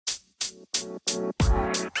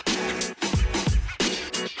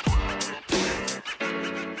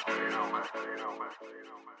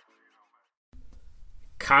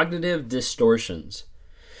Cognitive distortions.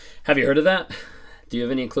 Have you heard of that? Do you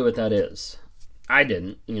have any clue what that is? I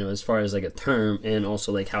didn't, as far as like a term and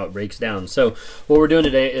also like how it breaks down. So what we're doing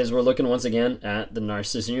today is we're looking once again at The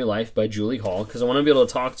Narcissist in Your Life by Julie Hall, because I want to be able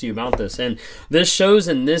to talk to you about this. And this shows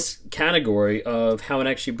in this category of how it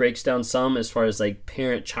actually breaks down some as far as like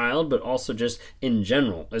parent-child, but also just in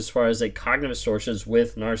general as far as like cognitive distortions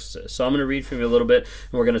with narcissists. So I'm going to read from you a little bit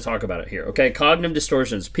and we're going to talk about it here. Okay, cognitive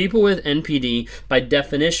distortions. People with NPD by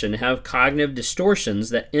definition have cognitive distortions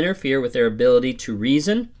that interfere with their ability to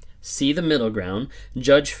reason, see the middle ground,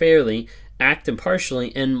 judge fairly, act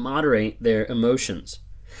impartially, and moderate their emotions.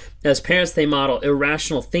 As parents, they model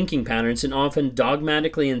irrational thinking patterns and often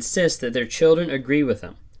dogmatically insist that their children agree with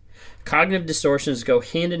them. Cognitive distortions go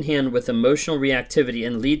hand in hand with emotional reactivity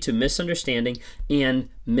and lead to misunderstanding and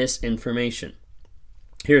misinformation.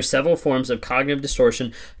 Here are several forms of cognitive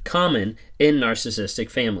distortion common in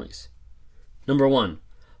narcissistic families. Number 1,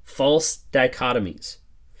 false dichotomies.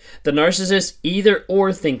 The narcissist's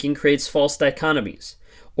either-or thinking creates false dichotomies,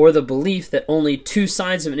 or the belief that only two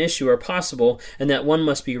sides of an issue are possible and that one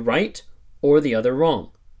must be right or the other wrong.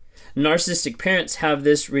 Narcissistic parents have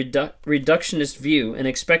this reductionist view and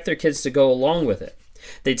expect their kids to go along with it.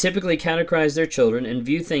 They typically categorize their children and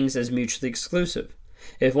view things as mutually exclusive.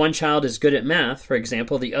 If one child is good at math, for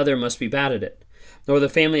example, the other must be bad at it. Or the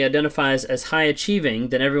family identifies as high achieving,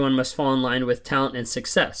 then everyone must fall in line with talent and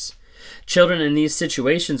success. Children in these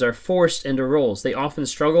situations are forced into roles. They often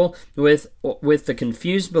struggle with the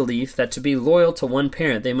confused belief that to be loyal to one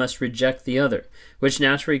parent, they must reject the other, which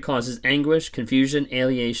naturally causes anguish, confusion,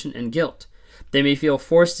 alienation, and guilt. They may feel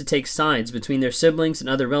forced to take sides between their siblings and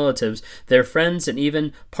other relatives, their friends, and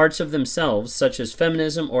even parts of themselves, such as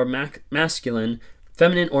feminine or masculine,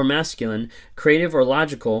 creative or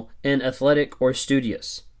logical, and athletic or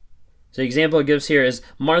studious. So the example it gives here is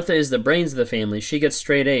Martha is the brains of the family. She gets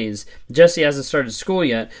straight A's. Jesse hasn't started school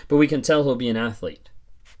yet, but we can tell he'll be an athlete.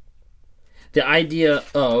 The idea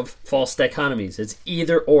of false dichotomies. It's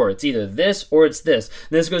either or. It's either this or it's this.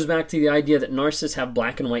 And this goes back to the idea that narcissists have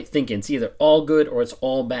black and white thinking. It's either all good or it's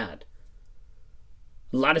all bad.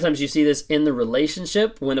 A lot of times you see this in the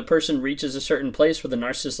relationship when a person reaches a certain place where the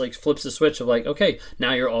narcissist like flips the switch of like, okay,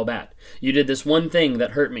 now you're all bad. You did this one thing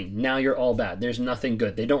that hurt me. Now you're all bad. There's nothing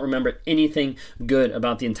good. They don't remember anything good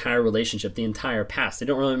about the entire relationship, the entire past. They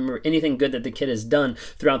don't remember anything good that the kid has done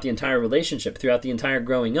throughout the entire relationship, throughout the entire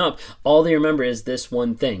growing up. All they remember is this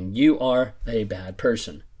one thing. You are a bad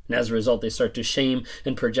person. And as a result, they start to shame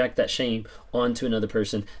and project that shame onto another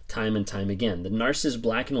person time and time again. The narcissist's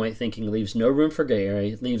black and white thinking leaves no room for gray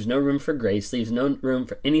area, leaves no room for grace, leaves no room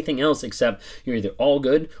for anything else except you're either all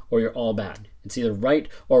good or you're all bad. It's either right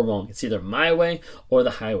or wrong. It's either my way or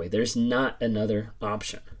the highway. There's not another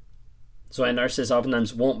option. So a narcissist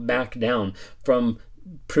oftentimes won't back down from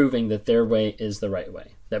proving that their way is the right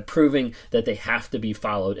way. That proving that they have to be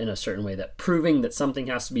followed in a certain way, that proving that something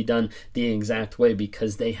has to be done the exact way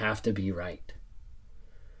because they have to be right.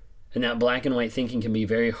 And that black and white thinking can be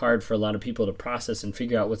very hard for a lot of people to process and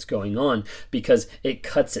figure out what's going on because it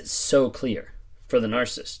cuts it so clear for the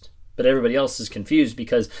narcissist. But everybody else is confused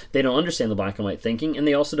because they don't understand the black and white thinking, and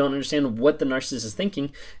they also don't understand what the narcissist is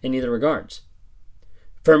thinking in either regards.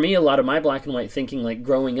 For me, a lot of my black and white thinking, like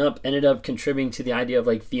growing up, ended up contributing to the idea of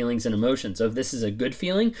like feelings and emotions. Of this is a good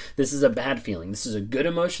feeling, this is a bad feeling. This is a good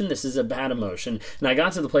emotion, this is a bad emotion. And I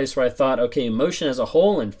got to the place where I thought, okay, emotion as a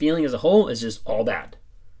whole and feeling as a whole is just all bad.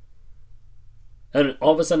 And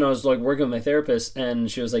all of a sudden I was like working with my therapist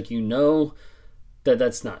and she was like, you know that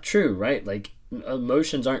that's not true, right? Like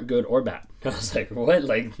emotions aren't good or bad. I was like, what?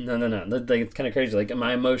 Like, no. Like, it's kind of crazy. Like,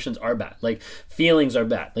 my emotions are bad. Like, feelings are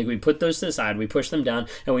bad. Like, we put those to the side, we push them down,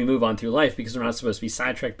 and we move on through life because we're not supposed to be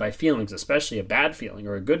sidetracked by feelings, especially a bad feeling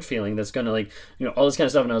or a good feeling that's going to, like, all this kind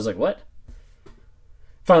of stuff. And I was like, what?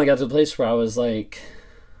 Finally got to the place where I was, like,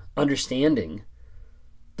 understanding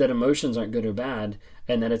that emotions aren't good or bad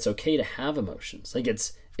and that it's okay to have emotions. Like,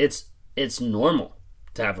 it's normal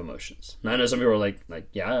to have emotions. And I know some people are like,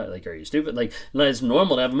 yeah, like, are you stupid? Like, no, it's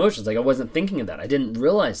normal to have emotions. Like, I wasn't thinking of that. I didn't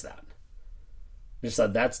realize that. I just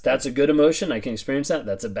thought that's a good emotion. I can experience that.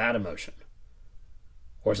 That's a bad emotion.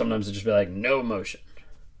 Or sometimes it just be like, no emotion.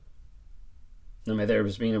 And my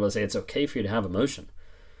therapist being able to say, it's okay for you to have emotion.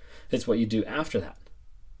 It's what you do after that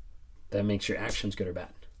that makes your actions good or bad.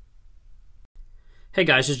 Hey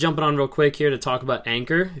guys, just jumping on real quick here to talk about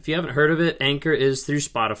Anchor. If you haven't heard of it, Anchor is through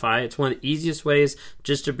Spotify. It's one of the easiest ways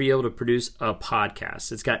just to be able to produce a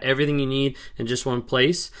podcast. It's got everything you need in just one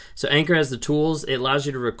place. So Anchor has the tools. It allows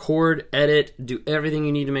you to record, edit, do everything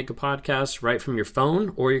you need to make a podcast right from your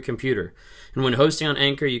phone or your computer. And when hosting on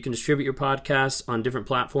Anchor, you can distribute your podcasts on different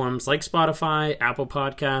platforms like Spotify, Apple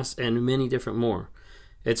Podcasts, and many different more.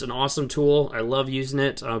 It's an awesome tool. I love using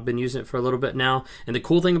it. I've been using it for a little bit now. And the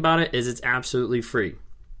cool thing about it is it's absolutely free.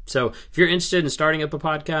 So if you're interested in starting up a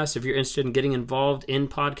podcast, if you're interested in getting involved in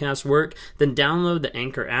podcast work, then download the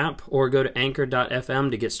Anchor app or go to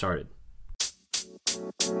anchor.fm to get started.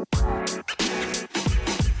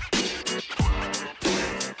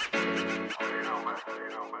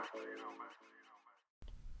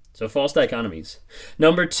 So false dichotomies.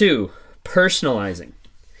 Number 2, personalizing.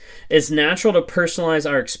 It's natural to personalize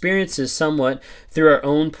our experiences somewhat through our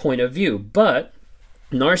own point of view, but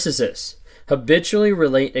narcissists habitually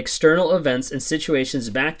relate external events and situations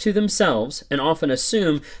back to themselves and often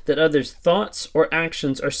assume that others' thoughts or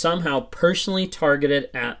actions are somehow personally targeted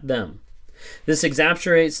at them. This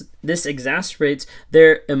exasperates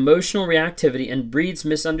their emotional reactivity and breeds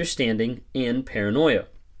misunderstanding and paranoia.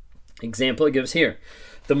 Example it gives here.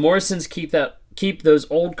 The Morrisons keep those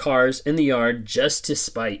old cars in the yard just to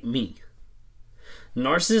spite me.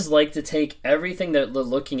 Narcissists like to take everything that they're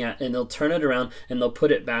looking at and they'll turn it around and they'll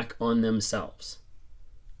put it back on themselves.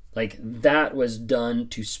 Like, that was done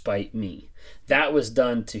to spite me. That was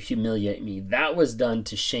done to humiliate me. That was done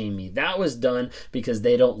to shame me. That was done because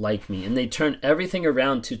they don't like me. And they turn everything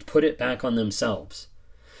around to put it back on themselves.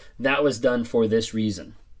 That was done for this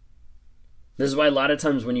reason. This is why a lot of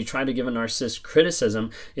times when you try to give a narcissist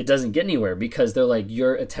criticism, it doesn't get anywhere because they're like,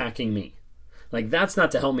 you're attacking me. Like, that's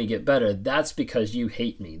not to help me get better. That's because you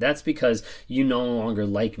hate me. That's because you no longer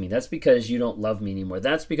like me. That's because you don't love me anymore.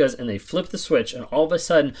 That's because, and they flip the switch and all of a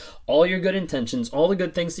sudden, all your good intentions, all the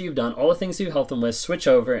good things that you've done, all the things that you've helped them with, switch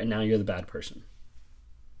over and now you're the bad person.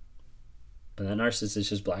 But that narcissist is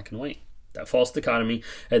just black and white. That false dichotomy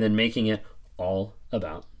and then making it all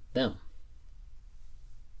about them.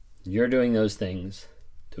 You're doing those things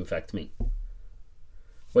to affect me.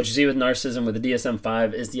 What you see with narcissism with the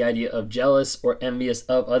DSM-5 is the idea of jealous or envious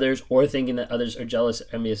of others or thinking that others are jealous or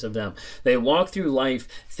envious of them. They walk through life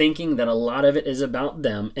thinking that a lot of it is about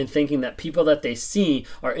them and thinking that people that they see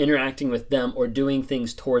are interacting with them or doing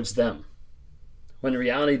things towards them. When in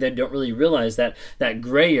reality, they don't really realize that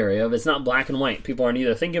gray area of it's not black and white. People aren't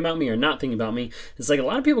either thinking about me or not thinking about me. It's like a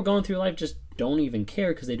lot of people going through life just don't even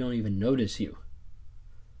care because they don't even notice you.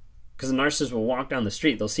 Because a narcissist will walk down the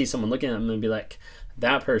street, they'll see someone looking at them and be like,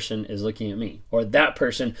 that person is looking at me. Or that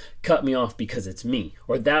person cut me off because it's me.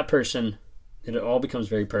 Or that person, it all becomes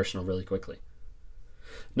very personal really quickly.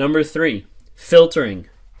 Number 3, filtering.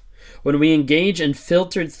 When we engage in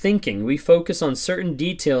filtered thinking, we focus on certain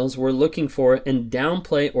details we're looking for and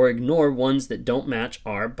downplay or ignore ones that don't match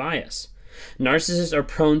our bias. Narcissists are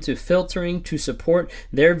prone to filtering to support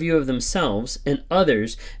their view of themselves and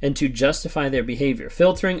others and to justify their behavior.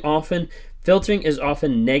 Filtering is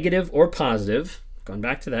often negative or positive, going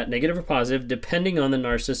back to that, negative or positive, depending on the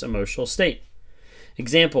narcissist's emotional state.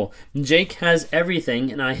 Example, Jake has everything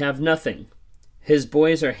and I have nothing. His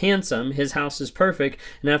boys are handsome, his house is perfect,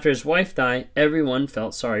 and after his wife died, everyone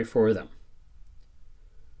felt sorry for them.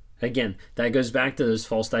 Again, that goes back to those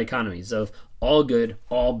false dichotomies of all good,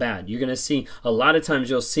 all bad. You're going to see, a lot of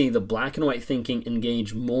times you'll see the black and white thinking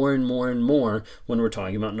engage more and more and more when we're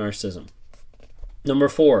talking about narcissism. Number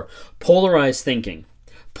 4, polarized thinking.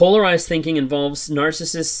 Polarized thinking involves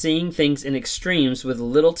narcissists seeing things in extremes with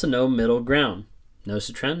little to no middle ground. Notice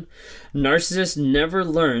the trend? Narcissists never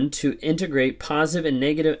learn to integrate positive and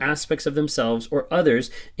negative aspects of themselves or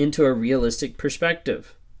others into a realistic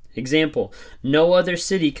perspective. Example, no other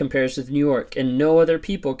city compares with New York, and no other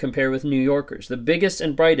people compare with New Yorkers. The biggest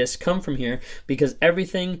and brightest come from here because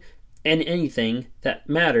everything and anything that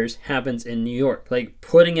matters happens in New York. Like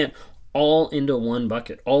putting it all into one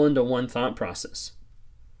bucket, all into one thought process.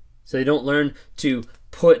 So they don't learn to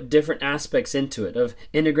put different aspects into it, of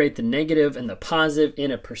integrate the negative and the positive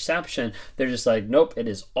in a perception. They're just like, nope, it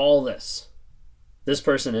is all this. This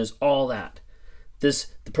person is all that. The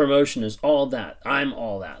promotion is all that. I'm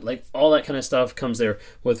all that. Like all that kind of stuff comes there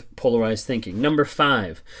with polarized thinking. Number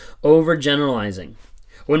 5, overgeneralizing.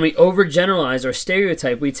 When we overgeneralize or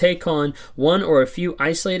stereotype, we take on one or a few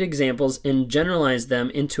isolated examples and generalize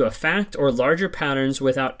them into a fact or larger patterns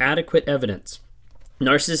without adequate evidence.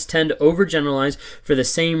 Narcissists tend to overgeneralize for the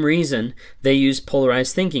same reason they use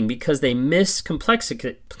polarized thinking, because they miss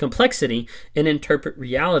complexity and interpret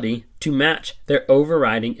reality to match their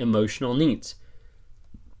overriding emotional needs.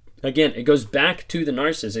 Again, it goes back to the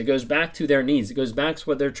narcissist. It goes back to their needs. It goes back to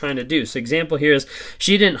what they're trying to do. So example here is,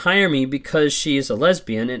 she didn't hire me because she is a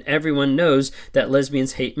lesbian, and everyone knows that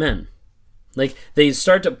lesbians hate men. Like, they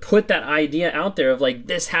start to put that idea out there of like,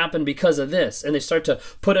 this happened because of this. And they start to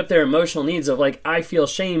put up their emotional needs of like, I feel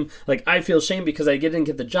shame. Like, I feel shame because I didn't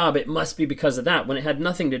get the job. It must be because of that, when it had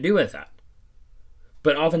nothing to do with that.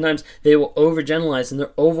 But oftentimes they will overgeneralize and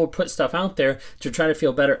they'll over put stuff out there to try to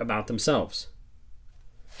feel better about themselves.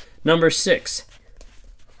 Number 6,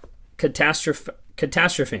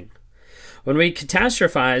 catastrophing. When we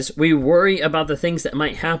catastrophize, we worry about the things that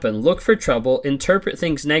might happen, look for trouble, interpret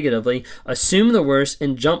things negatively, assume the worst,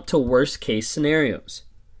 and jump to worst case scenarios.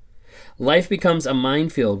 Life becomes a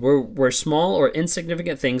minefield where small or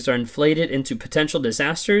insignificant things are inflated into potential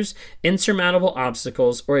disasters, insurmountable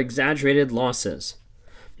obstacles, or exaggerated losses.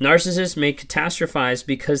 Narcissists may catastrophize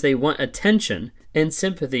because they want attention and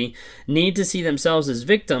sympathy, need to see themselves as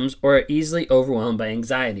victims, or are easily overwhelmed by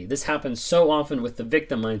anxiety. This happens so often with the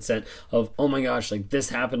victim mindset of, oh my gosh, like this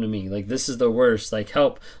happened to me, like this is the worst, like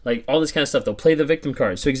help, like all this kind of stuff. They'll play the victim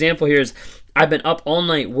card. So example here is, I've been up all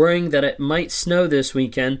night worrying that it might snow this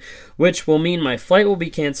weekend, which will mean my flight will be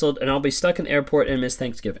canceled and I'll be stuck in the airport and miss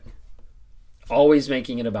Thanksgiving. Always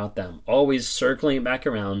making it about them. Always circling it back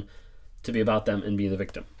around to be about them and be the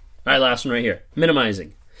victim. All right, last one right here.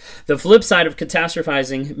 Minimizing. The flip side of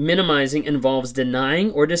catastrophizing, minimizing, involves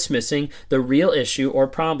denying or dismissing the real issue or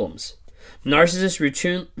problems. Narcissists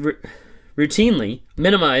routinely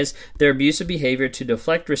minimize their abusive behavior to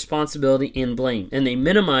deflect responsibility and blame, and they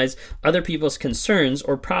minimize other people's concerns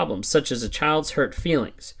or problems, such as a child's hurt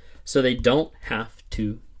feelings, so they don't have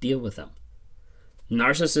to deal with them.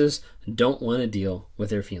 Narcissists don't want to deal with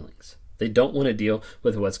their feelings. They don't want to deal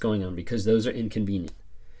with what's going on because those are inconvenient.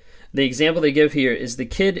 The example they give here is, the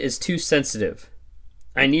kid is too sensitive.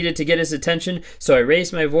 I needed to get his attention, so I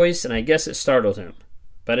raised my voice, and I guess it startled him.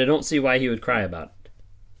 But I don't see why he would cry about it.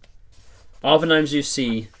 Oftentimes you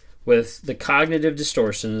see with the cognitive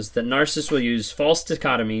distortions that narcissists will use false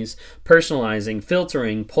dichotomies, personalizing,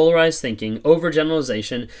 filtering, polarized thinking,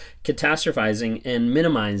 overgeneralization, catastrophizing, and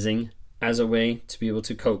minimizing as a way to be able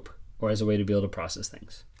to cope, or as a way to be able to process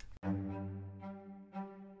things.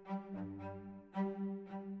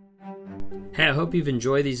 Hey, I hope you've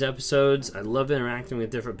enjoyed these episodes. I love interacting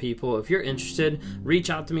with different people. If you're interested, reach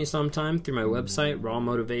out to me sometime through my website, Raw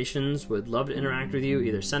Motivations. Would love to interact with you.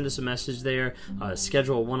 Either send us a message there,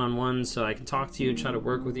 schedule a one-on-one so I can talk to you and try to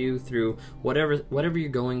work with you through whatever you're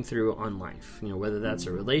going through on life. You know, whether that's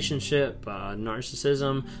a relationship,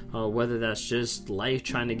 narcissism, whether that's just life,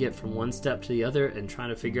 trying to get from one step to the other and trying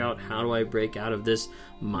to figure out, how do I break out of this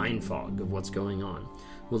mind fog of what's going on.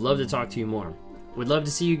 Would love to talk to you more. Would love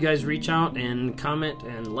to see you guys reach out and comment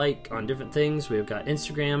and like on different things. We've got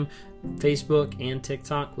Instagram, Facebook, and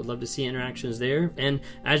TikTok. Would love to see interactions there. And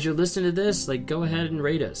as you're listening to this, like, go ahead and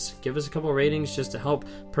rate us. Give us a couple ratings just to help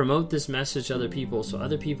promote this message to other people, so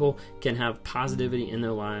other people can have positivity in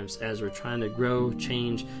their lives as we're trying to grow,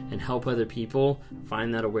 change, and help other people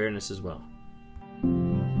find that awareness as well.